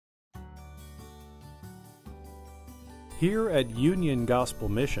Here at Union Gospel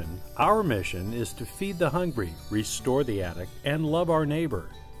Mission, our mission is to feed the hungry, restore the addict, and love our neighbor.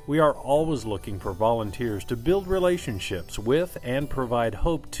 We are always looking for volunteers to build relationships with and provide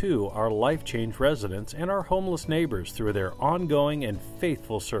hope to our Life Change residents and our homeless neighbors through their ongoing and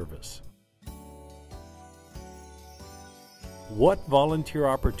faithful service. What volunteer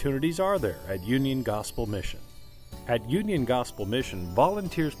opportunities are there at Union Gospel Mission? At Union Gospel Mission,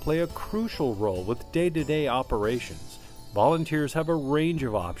 volunteers play a crucial role with day-to-day operations. Volunteers have a range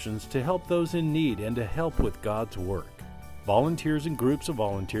of options to help those in need and to help with God's work. Volunteers and groups of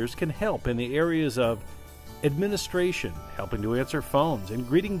volunteers can help in the areas of administration, helping to answer phones and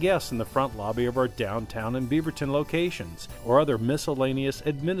greeting guests in the front lobby of our downtown and Beaverton locations, or other miscellaneous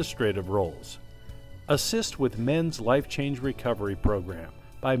administrative roles. Assist with Men's Life Change Recovery Program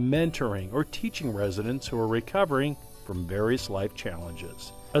by mentoring or teaching residents who are recovering from various life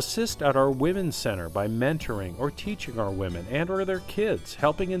challenges. Assist at our Women's Center by mentoring or teaching our women and or their kids,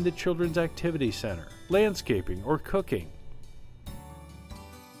 helping in the Children's Activity Center, landscaping or cooking.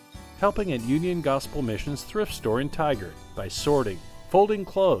 Helping at Union Gospel Mission's thrift store in Tigard by sorting, folding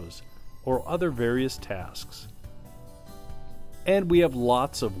clothes, or other various tasks. And we have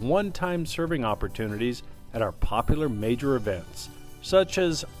lots of one-time serving opportunities at our popular major events, such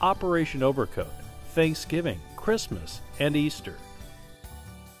as Operation Overcoat, Thanksgiving, Christmas, and Easter.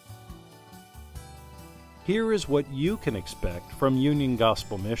 Here is what you can expect from Union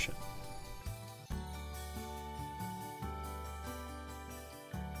Gospel Mission.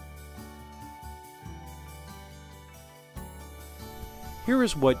 Here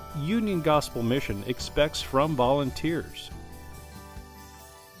is what Union Gospel Mission expects from volunteers.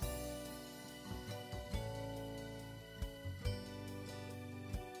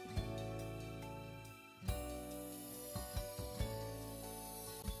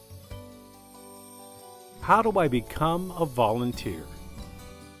 How do I become a volunteer?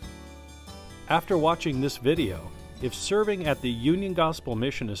 After watching this video, if serving at the Union Gospel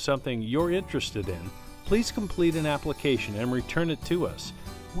Mission is something you're interested in, please complete an application and return it to us.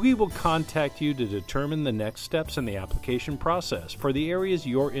 We will contact you to determine the next steps in the application process for the areas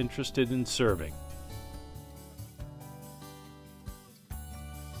you're interested in serving.